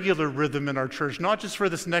regular rhythm in our church, not just for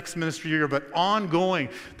this next ministry year, but ongoing,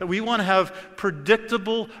 that we want to have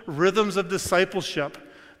predictable rhythms of discipleship.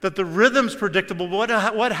 That the rhythm's predictable,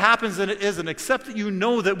 what happens and it isn't, except that you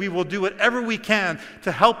know that we will do whatever we can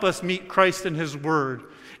to help us meet Christ in his word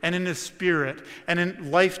and in his spirit and in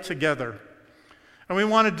life together. And we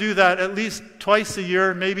want to do that at least twice a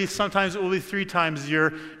year, maybe sometimes it will be 3 times a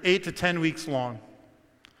year, 8 to 10 weeks long.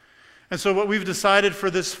 And so what we've decided for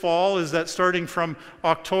this fall is that starting from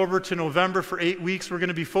October to November for 8 weeks, we're going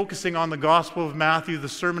to be focusing on the Gospel of Matthew, the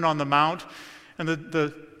Sermon on the Mount. And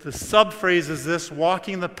the sub-phrase is this: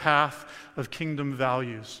 walking the path of kingdom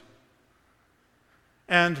values.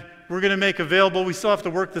 And we're going to make available, we still have to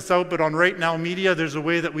work this out, but on Right Now Media, there's a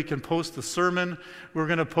way that we can post the sermon. We're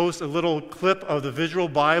going to post a little clip of the Visual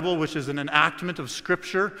Bible, which is an enactment of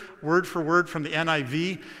Scripture, word for word from the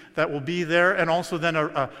NIV, that will be there. And also then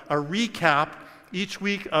a recap each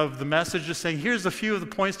week of the message, just saying, here's a few of the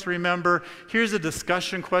points to remember, here's a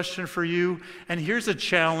discussion question for you, and here's a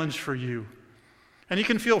challenge for you. And you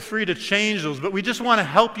can feel free to change those, but we just want to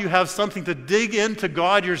help you have something to dig into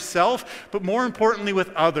God yourself, but more importantly with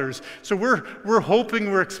others. So we're hoping,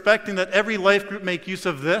 we're expecting that every life group make use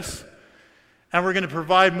of this, and we're going to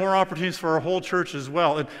provide more opportunities for our whole church as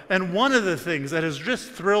well. And one of the things that has just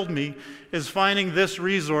thrilled me is finding this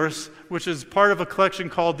resource, which is part of a collection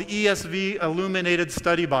called the ESV Illuminated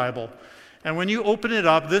Study Bible. And when you open it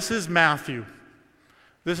up, this is Matthew.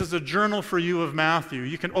 This is a journal for you of Matthew.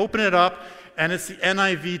 You can open it up, and it's the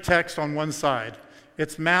NIV text on one side.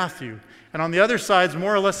 It's Matthew. And on the other side is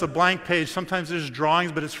more or less a blank page. Sometimes there's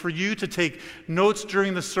drawings, but it's for you to take notes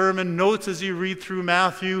during the sermon, notes as you read through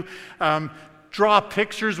Matthew, draw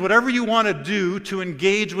pictures, whatever you want to do to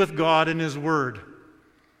engage with God in His Word.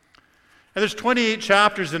 And there's 28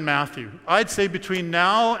 chapters in Matthew. I'd say between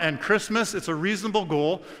now and Christmas, it's a reasonable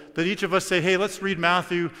goal that each of us say, hey, let's read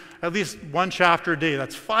Matthew at least one chapter a day.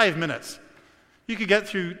 That's 5 minutes. You could get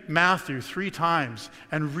through Matthew 3 times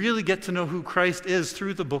and really get to know who Christ is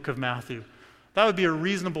through the book of Matthew. That would be a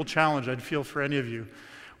reasonable challenge, I'd feel, for any of you.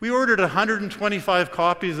 We ordered 125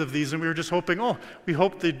 copies of these, and we were just hoping, we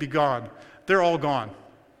hoped they'd be gone. They're all gone.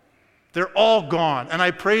 They're all gone, and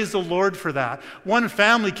I praise the Lord for that. One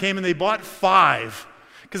family came and they bought 5,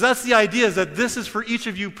 because that's the idea, is that this is for each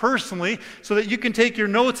of you personally, so that you can take your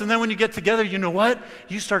notes, and then when you get together, you know what?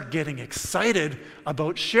 You start getting excited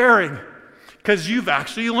about sharing, because you've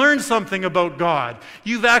actually learned something about God.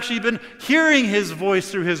 You've actually been hearing His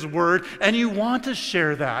voice through His Word, and you want to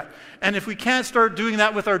share that. And if we can't start doing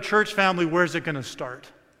that with our church family, where's it going to start?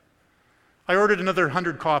 I ordered another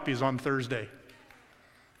 100 copies on Thursday.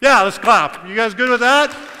 Yeah, let's clap. You guys good with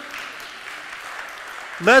that?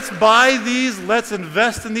 Let's buy these. Let's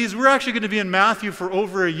invest in these. We're actually going to be in Matthew for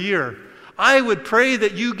over a year. I would pray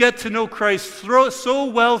that you get to know Christ so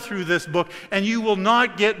well through this book, and you will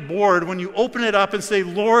not get bored when you open it up and say,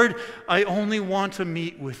 Lord, I only want to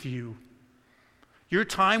meet with you. Your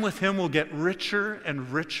time with Him will get richer and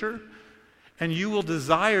richer, and you will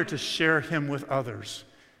desire to share Him with others.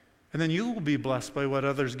 And then you will be blessed by what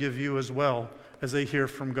others give you as well as they hear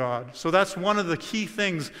from God. So that's one of the key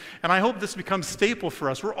things, and I hope this becomes staple for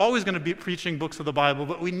us. We're always going to be preaching books of the Bible,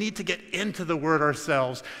 but we need to get into the Word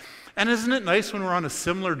ourselves. And isn't it nice when we're on a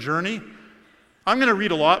similar journey? I'm going to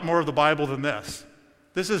read a lot more of the Bible than this.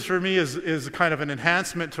 This is, for me, is kind of an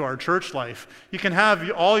enhancement to our church life. You can have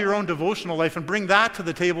all your own devotional life and bring that to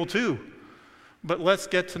the table too. But let's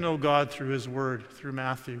get to know God through His Word, through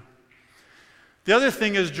Matthew. The other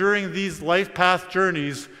thing is, during these life path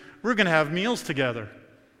journeys, we're going to have meals together.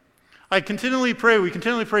 We continually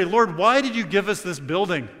pray, Lord, why did you give us this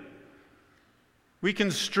building? We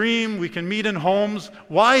can stream, we can meet in homes.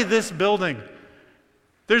 Why this building?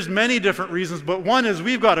 There's many different reasons, but one is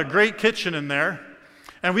we've got a great kitchen in there,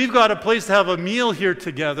 and we've got a place to have a meal here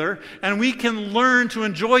together, and we can learn to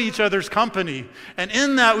enjoy each other's company. And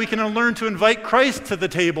in that, we can learn to invite Christ to the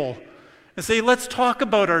table and say, let's talk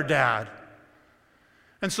about our dad.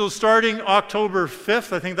 And so starting October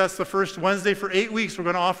 5th, I think that's the first Wednesday, for 8 weeks, we're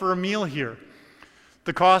going to offer a meal here.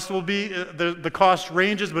 The cost will be, the cost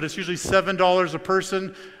ranges, but it's usually $7 a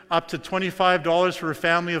person, up to $25 for a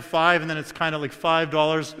family of 5, and then it's kind of like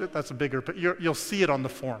 $5. That's a bigger, but you'll see it on the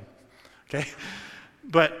form, okay?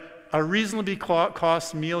 But a reasonably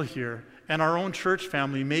cost meal here, and our own church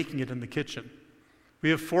family making it in the kitchen. We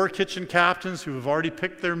have 4 kitchen captains who have already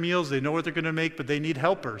picked their meals. They know what they're going to make, but they need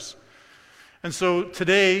helpers. And so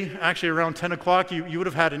today, actually around 10 o'clock, you would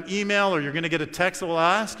have had an email, or you're going to get a text that will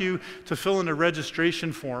ask you to fill in a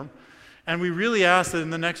registration form. And we really ask that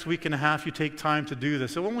in the next week and a half you take time to do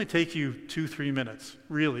this. It will only take you 2-3 minutes,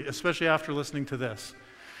 really, especially after listening to this.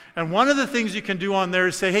 And one of the things you can do on there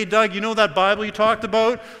is say, hey, Doug, you know that Bible you talked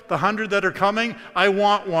about, the 100 that are coming? I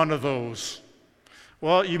want one of those.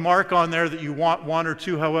 Well, you mark on there that you want 1 or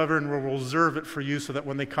 2, however, and we'll reserve it for you so that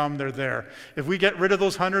when they come, they're there. If we get rid of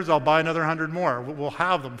those 100s, I'll buy another 100 more. We'll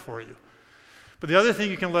have them for you. But the other thing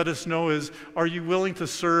you can let us know is, are you willing to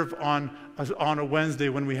serve on a Wednesday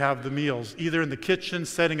when we have the meals? Either in the kitchen,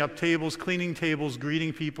 setting up tables, cleaning tables,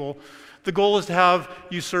 greeting people. The goal is to have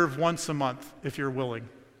you serve once a month, if you're willing.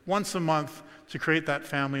 Once a month to create that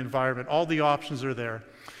family environment. All the options are there.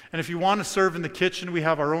 And if you want to serve in the kitchen, we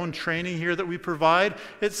have our own training here that we provide.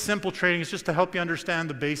 It's simple training. It's just to help you understand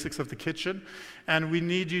the basics of the kitchen. And we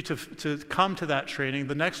need you to come to that training.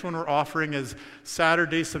 The next one we're offering is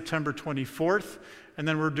Saturday, September 24th. And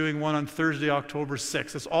then we're doing one on Thursday, October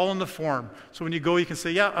 6th. It's all in the form. So when you go, you can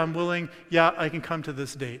say, yeah, I'm willing. Yeah, I can come to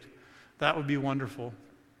this date. That would be wonderful.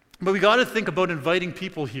 But we got to think about inviting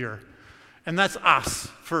people here. And that's us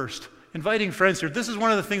first. Inviting friends here. This is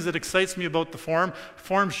one of the things that excites me about the forum.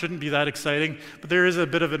 Forums shouldn't be that exciting, but there is a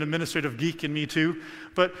bit of an administrative geek in me too.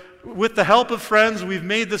 But with the help of friends, we've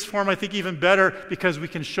made this forum, I think, even better because we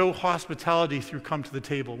can show hospitality through Come to the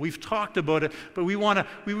Table. We've talked about it, but we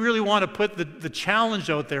really want to put the challenge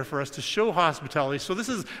out there for us to show hospitality. So this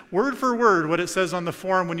is word for word what it says on the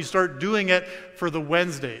forum when you start doing it for the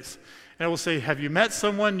Wednesdays. And it will say, have you met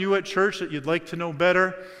someone new at church that you'd like to know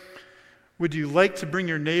better? Would you like to bring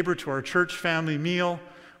your neighbor to our church family meal?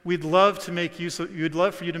 we'd love for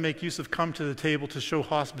you to make use of Come to the Table to show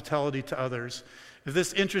hospitality to others. If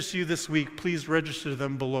this interests you this week, please register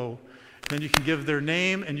them below. Then you can give their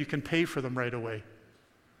name and you can pay for them right away.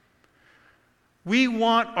 We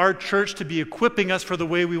want our church to be equipping us for the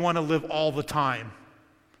way we want to live all the time.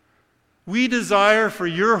 We desire for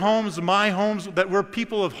your homes, my homes, that we're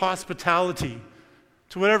people of hospitality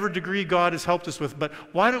to whatever degree God has helped us with. But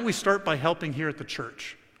why don't we start by helping here at the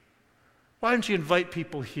church? Why don't you invite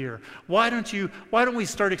people here? Why don't we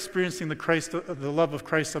start experiencing the love of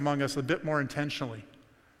Christ among us a bit more intentionally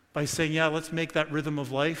by saying, yeah, let's make that rhythm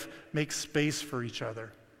of life, make space for each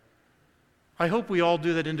other. I hope we all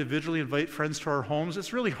do that individually, invite friends to our homes.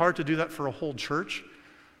 It's really hard to do that for a whole church.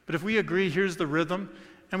 But if we agree, here's the rhythm,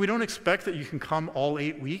 and we don't expect that you can come all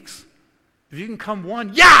 8 weeks. If you can come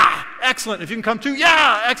 1, yeah, excellent. If you can come 2,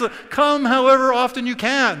 yeah, excellent. Come however often you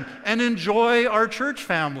can and enjoy our church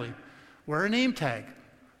family. Wear a name tag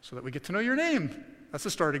so that we get to know your name. That's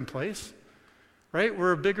a starting place, right?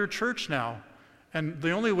 We're a bigger church now. And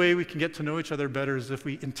the only way we can get to know each other better is if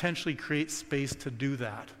we intentionally create space to do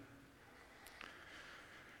that.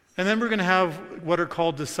 And then we're going to have what are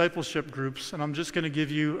called discipleship groups, and I'm just going to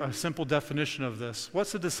give you a simple definition of this.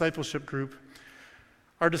 What's a discipleship group?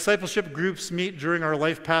 Our discipleship groups meet during our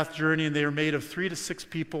life path journey, and they are made of 3 to 6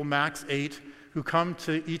 people, max 8, who come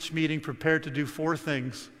to each meeting prepared to do 4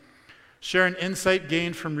 things. Share an insight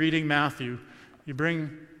gained from reading Matthew. You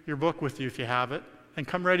bring your book with you if you have it, and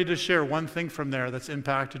come ready to share one thing from there that's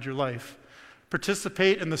impacted your life.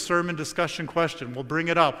 Participate in the sermon discussion question. We'll bring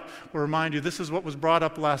it up. We'll remind you, this is what was brought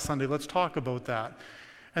up last Sunday. Let's talk about that.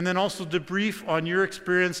 And then also debrief on your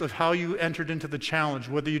experience of how you entered into the challenge,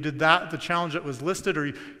 whether you did the challenge that was listed,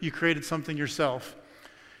 or you created something yourself.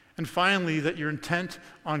 And finally, that you're intent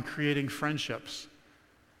on creating friendships.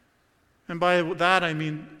 And by that, I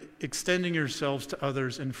mean extending yourselves to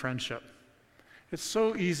others in friendship. It's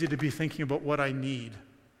so easy to be thinking about what I need.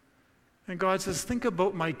 And God says, think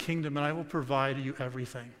about my kingdom and I will provide you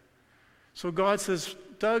everything. So God says,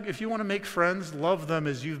 Doug, if you want to make friends, love them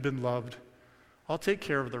as you've been loved. I'll take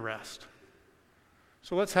care of the rest.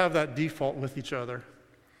 So let's have that default with each other.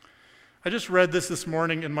 I just read this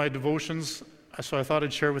morning in my devotions, so I thought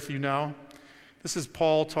I'd share with you now. This is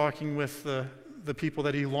Paul talking with the people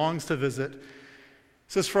that he longs to visit. It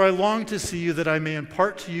says, for I long to see you that I may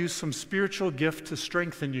impart to you some spiritual gift to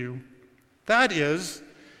strengthen you. That is,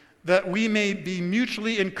 that we may be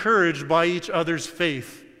mutually encouraged by each other's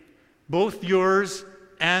faith, both yours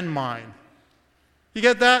and mine. You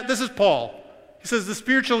get that? This is Paul. He says the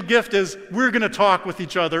spiritual gift is we're going to talk with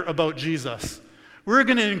each other about Jesus. We're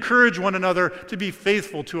going to encourage one another to be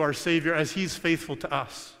faithful to our Savior as He's faithful to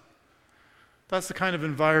us. That's the kind of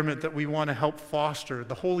environment that we want to help foster,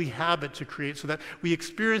 the holy habit to create so that we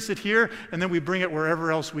experience it here and then we bring it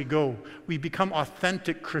wherever else we go. We become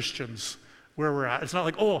authentic Christians where we're at. It's not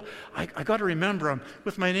like, oh, I got to remember I'm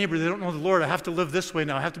with my neighbor. They don't know the Lord. I have to live this way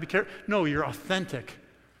now. I have to be careful. No, you're authentic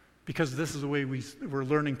because this is the way we're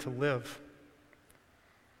learning to live.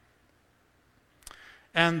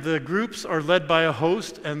 And the groups are led by a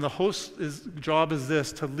host, and the host's job is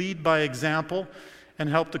this, to lead by example and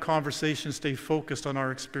help the conversation stay focused on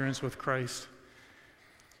our experience with Christ.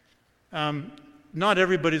 Not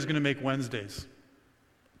everybody's going to make Wednesdays.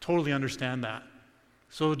 Totally understand that.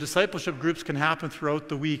 So discipleship groups can happen throughout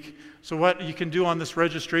the week. So what you can do on this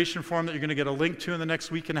registration form that you're going to get a link to in the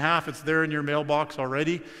next week and a half, it's there in your mailbox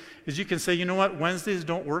already, is you can say, you know what, Wednesdays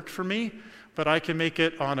don't work for me, but I can make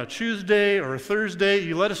it on a Tuesday or a Thursday.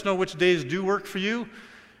 You let us know which days do work for you.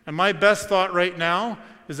 And my best thought right now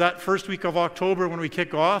is that first week of October when we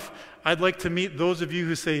kick off, I'd like to meet those of you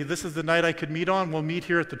who say, this is the night I could meet on. We'll meet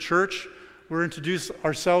here at the church. We'll introduce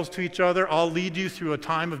ourselves to each other. I'll lead you through a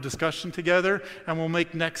time of discussion together, and we'll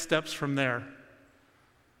make next steps from there.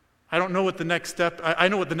 I don't know what the next step, I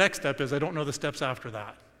know what the next step is. I don't know the steps after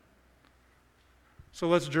that. So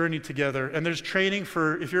let's journey together. And there's training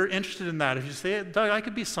for, if you're interested in that, if you say, Doug, I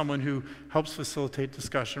could be someone who helps facilitate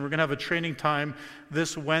discussion. We're going to have a training time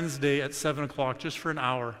this Wednesday at 7 o'clock, just for an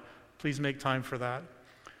hour. Please make time for that.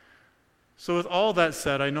 So with all that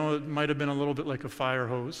said, I know it might have been a little bit like a fire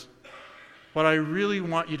hose. What I really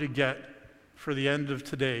want you to get for the end of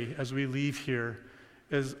today as we leave here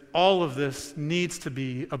is all of this needs to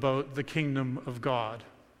be about the kingdom of God.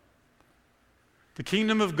 The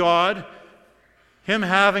kingdom of God, Him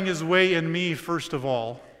having His way in me first of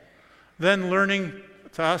all, then learning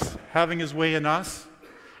to us, having His way in us,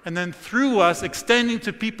 and then through us extending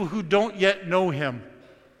to people who don't yet know Him.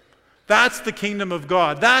 That's the kingdom of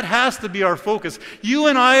God. That has to be our focus. You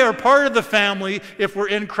and I are part of the family if we're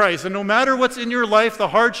in Christ. And no matter what's in your life, the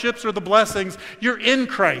hardships or the blessings, you're in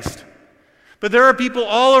Christ. But there are people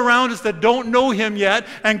all around us that don't know him yet,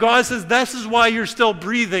 and God says, this is why you're still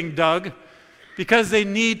breathing, Doug, because they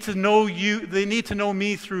need to know you, they need to know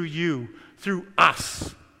me through you, through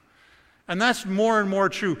us. And that's more and more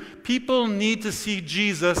true. People need to see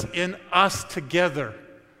Jesus in us together.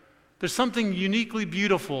 There's something uniquely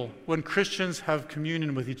beautiful when Christians have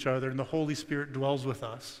communion with each other and the Holy Spirit dwells with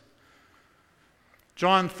us.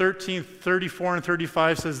 John 13:34 and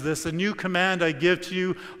 35 says this, "A new command I give to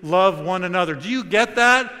you, love one another." Do you get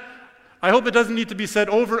that? I hope it doesn't need to be said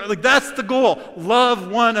over. Like, that's the goal. Love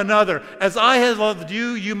one another. As I have loved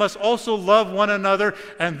you, you must also love one another.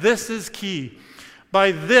 And this is key.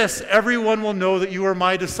 By this, everyone will know that you are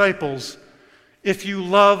my disciples, if you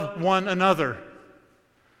love one another.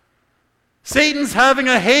 Satan's having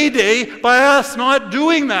a heyday by us not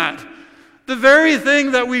doing that. The very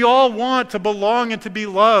thing that we all want, to belong and to be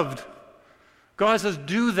loved. God says,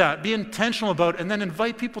 do that. Be intentional about it, and then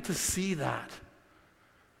invite people to see that.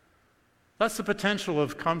 That's the potential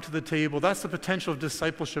of come to the table. That's the potential of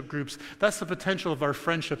discipleship groups. That's the potential of our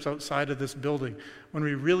friendships outside of this building, when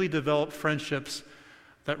we really develop friendships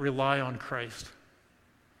that rely on Christ.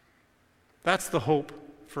 That's the hope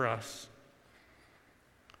for us.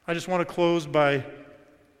 I just want to close by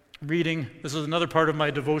reading. This is another part of my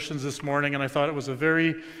devotions this morning, and I thought it was a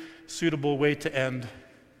very suitable way to end.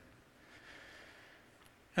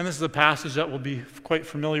 And this is a passage that will be quite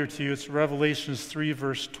familiar to you. It's Revelations 3,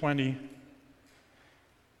 verse 20.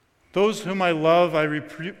 "Those whom I love I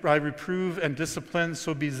reprove and discipline,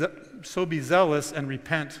 so be zealous and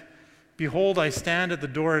repent. Behold, I stand at the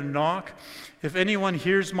door and knock. If anyone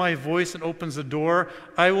hears my voice and opens the door,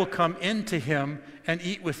 I will come into him and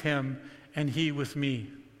eat with him, and he with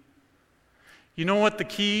me." You know what the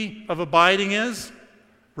key of abiding is?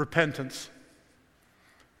 Repentance.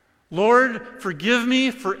 Lord, forgive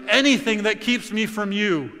me for anything that keeps me from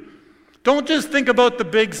you. Don't just think about the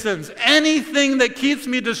big sins. Anything that keeps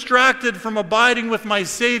me distracted from abiding with my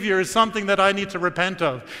Savior is something that I need to repent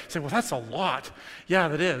of. You say, well, that's a lot. Yeah,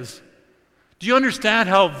 that is. Do you understand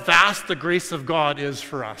how vast the grace of God is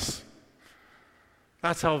for us?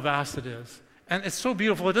 That's how vast it is. And it's so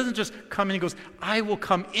beautiful. It doesn't just come in and goes, I will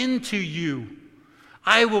come into you.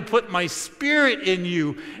 I will put my Spirit in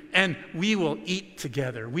you, and we will eat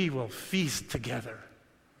together. We will feast together.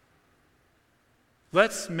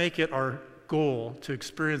 Let's make it our goal to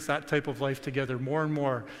experience that type of life together more and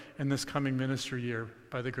more in this coming ministry year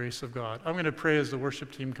by the grace of God. I'm going to pray as the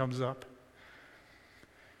worship team comes up.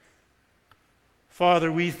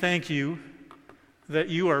 Father, we thank you that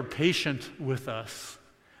you are patient with us,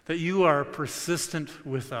 that you are persistent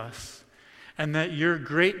with us, and that your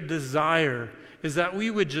great desire is that we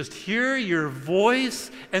would just hear your voice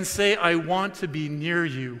and say, I want to be near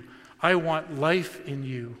you. I want life in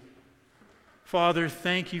you. Father,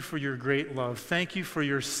 thank you for your great love. Thank you for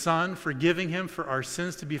your Son, for giving him for our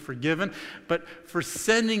sins to be forgiven, but for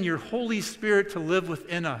sending your Holy Spirit to live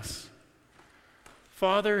within us.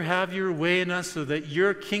 Father, have your way in us so that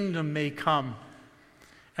your kingdom may come,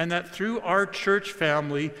 and that through our church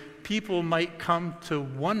family, people might come to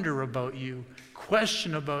wonder about you,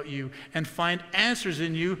 question about you, and find answers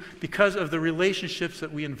in you because of the relationships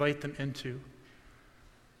that we invite them into.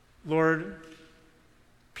 Lord,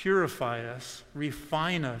 purify us,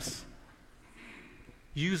 refine us,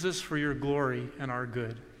 use us for your glory and our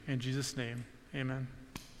good. In Jesus' name, amen.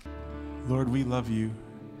 Lord, we love you,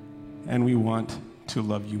 and we want to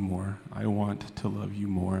love you more. I want to love you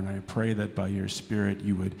more, and I pray that by your Spirit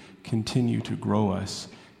you would continue to grow us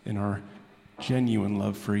in our genuine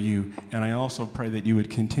love for you. And I also pray that you would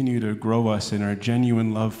continue to grow us in our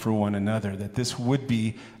genuine love for one another, that this would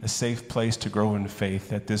be a safe place to grow in faith,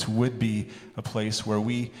 that this would be a place where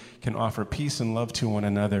we can offer peace and love to one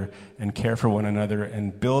another and care for one another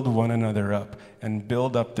and build one another up and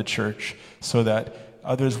build up the church so that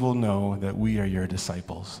others will know that we are your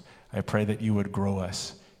disciples. I pray that you would grow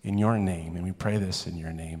us in your name, and we pray this in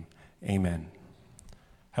your name. Amen.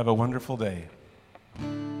 Have a wonderful day.